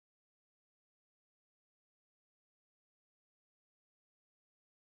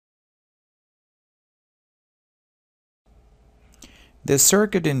The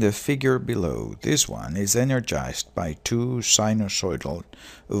circuit in the figure below, this one, is energized by two sinusoidal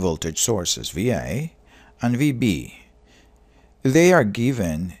voltage sources, VA and VB. They are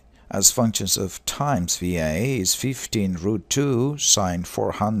given as functions of times. VA is 15 root 2 sine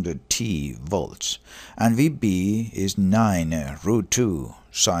 400t volts, and VB is 9 root 2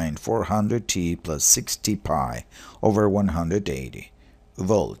 sine 400t plus 60 pi over 180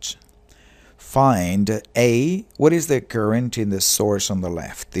 volts. Find A, what is the current in the source on the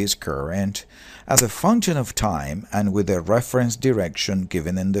left, this current, as a function of time and with the reference direction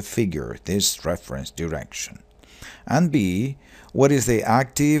given in the figure, this reference direction. And B, what is the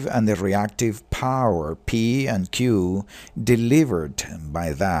active and the reactive power, P and Q, delivered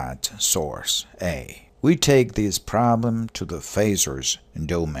by that source, A. We take this problem to the phasors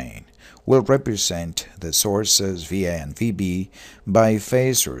domain. We'll represent the sources VA and VB by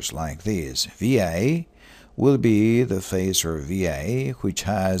phasors like this. VA will be the phasor VA, which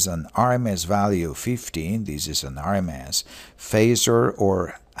has an RMS value of 15. This is an RMS phasor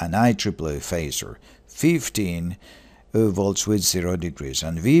or an IEEE phasor, 15 volts with 0 degrees.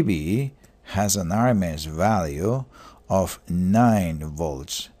 And VB has an RMS value of 9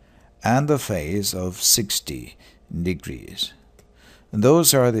 volts and a phase of 60 degrees.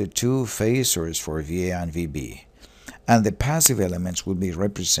 Those are the two phasors for VA and VB, and the passive elements will be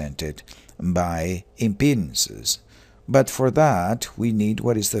represented by impedances. But for that, we need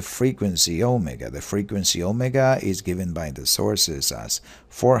what is the frequency omega. The frequency omega is given by the sources as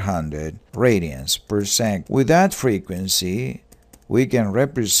 400 radians per second. With that frequency, we can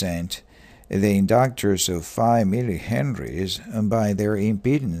represent the inductors of 5 millihenries by their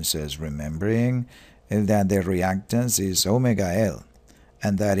impedances, remembering that the reactance is omega L,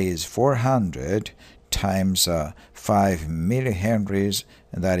 and that is 400 times 5 millihenries,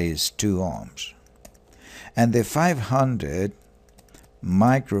 and that is 2 ohms. And the 500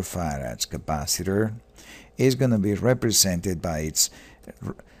 microfarads capacitor is going to be represented by its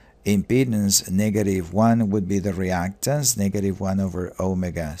impedance -1 would be the reactance, -1 over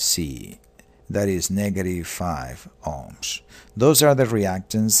omega C. That is -5 ohms. Those are the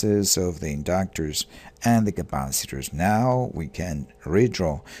reactances of the inductors and the capacitors. Now we can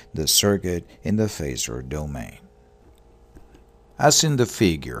redraw the circuit in the phasor domain. As in the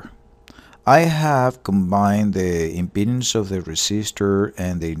figure, I have combined the impedance of the resistor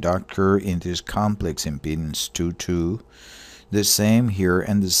and the inductor in this complex impedance 2,2, the same here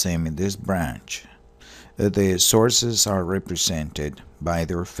and the same in this branch. The sources are represented by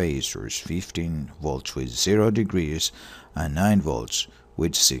their phasors, 15 volts with 0 degrees and 9 volts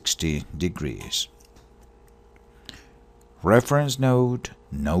with 60 degrees. Reference node,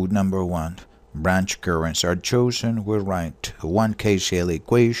 node number 1, branch currents are chosen. We write one KCL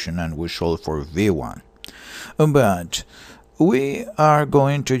equation and we solve for V1. But we are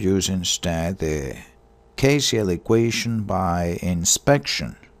going to use instead the KCL equation by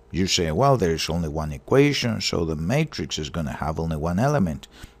inspection. You say, well, there's only one equation, so the matrix is going to have only one element.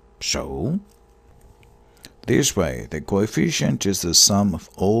 So, this way, the coefficient is the sum of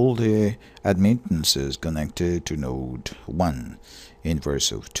all the admittances connected to node 1.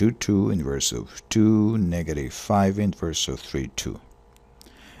 Inverse of 2, 2, inverse of 2, -5, inverse of 3, 2.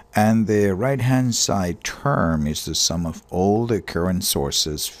 And the right-hand side term is the sum of all the current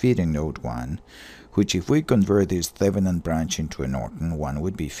sources feeding node 1, which if we convert this Thevenin branch into a Norton, 1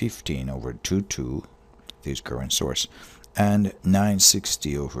 would be 15 over 2, 2, this current source, and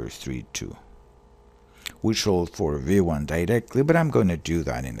 960 over 3, 2. We solve for V1 directly, but I'm going to do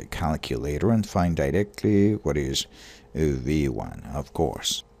that in the calculator and find directly what is V1, of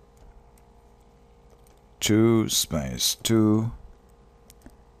course. 2 space 2,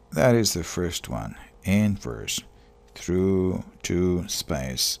 that is the first one, inverse through 2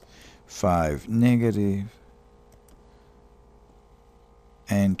 space 5 negative,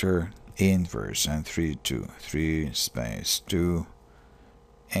 enter inverse, and 3, 2, 3 space 2,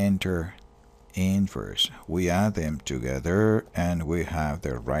 enter inverse. We add them together and we have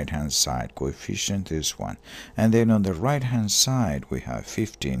the right hand side coefficient, this one, and then on the right hand side we have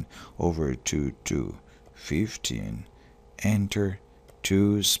 15 over 2, 2, 15, enter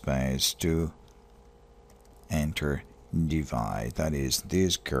 2 space 2, enter divide. That is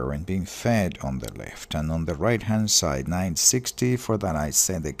this current being fed on the left, and on the right hand side 960. For that I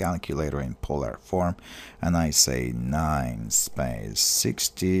set the calculator in polar form and I say 9 space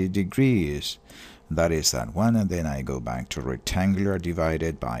 60 degrees. That is that one, and then I go back to rectangular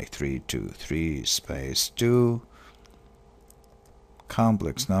divided by 3, 2, 3 space 2,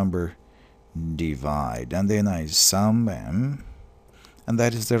 complex number, divide, and then I sum them, and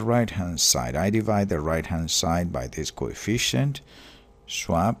that is the right hand side. I divide the right hand side by this coefficient,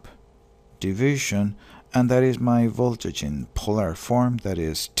 swap, division, and that is my voltage in polar form, that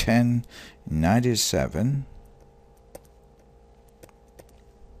is 1097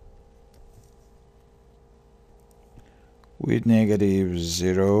 with negative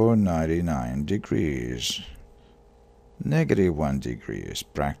 0.99 degrees, negative 1 degrees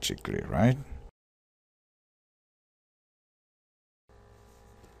practically, right?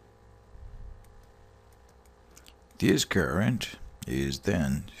 This current is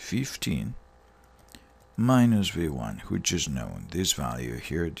then 15 minus V1, which is known, this value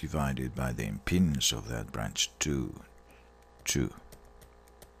here divided by the impedance of that branch 2.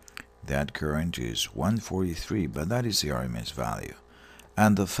 That current is 143, but that is the RMS value.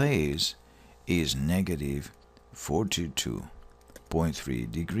 And the phase is negative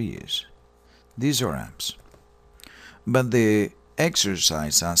 42.3 degrees. These are amps. But the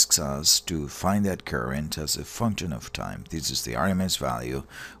exercise asks us to find that current as a function of time. This is the RMS value.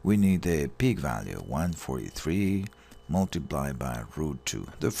 We need the peak value, 143 multiplied by root 2.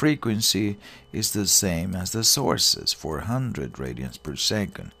 The frequency is the same as the sources, 400 radians per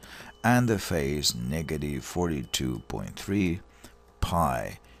second, and the phase negative 42.3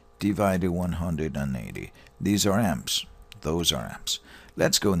 pi divided 180. These are amps. Those are amps.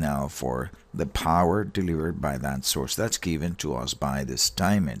 Let's go now for the power delivered by that source. That's given to us by this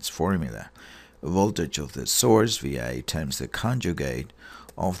Steinmetz formula. Voltage of the source, VA, times the conjugate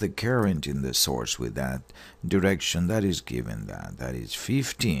of the current in the source with that direction that is given. That is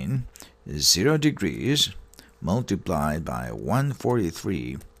 15, 0 degrees, multiplied by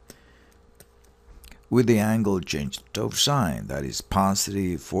 143 with the angle changed of sign. That is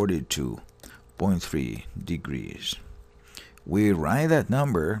positive 42.3 degrees. We write that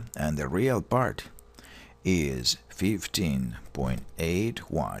number, and the real part is 15.8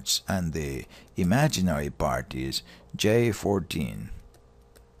 watts, and the imaginary part is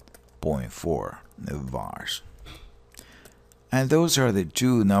J14.4 vars. And those are the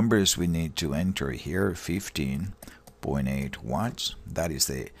two numbers we need to enter here. 15.8 watts, that is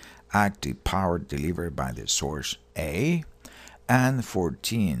the active power delivered by the source A, and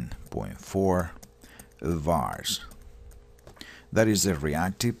 14.4 vars. That is the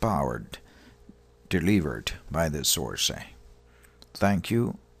reactive power delivered by the source A. Thank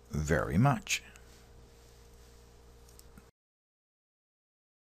you very much.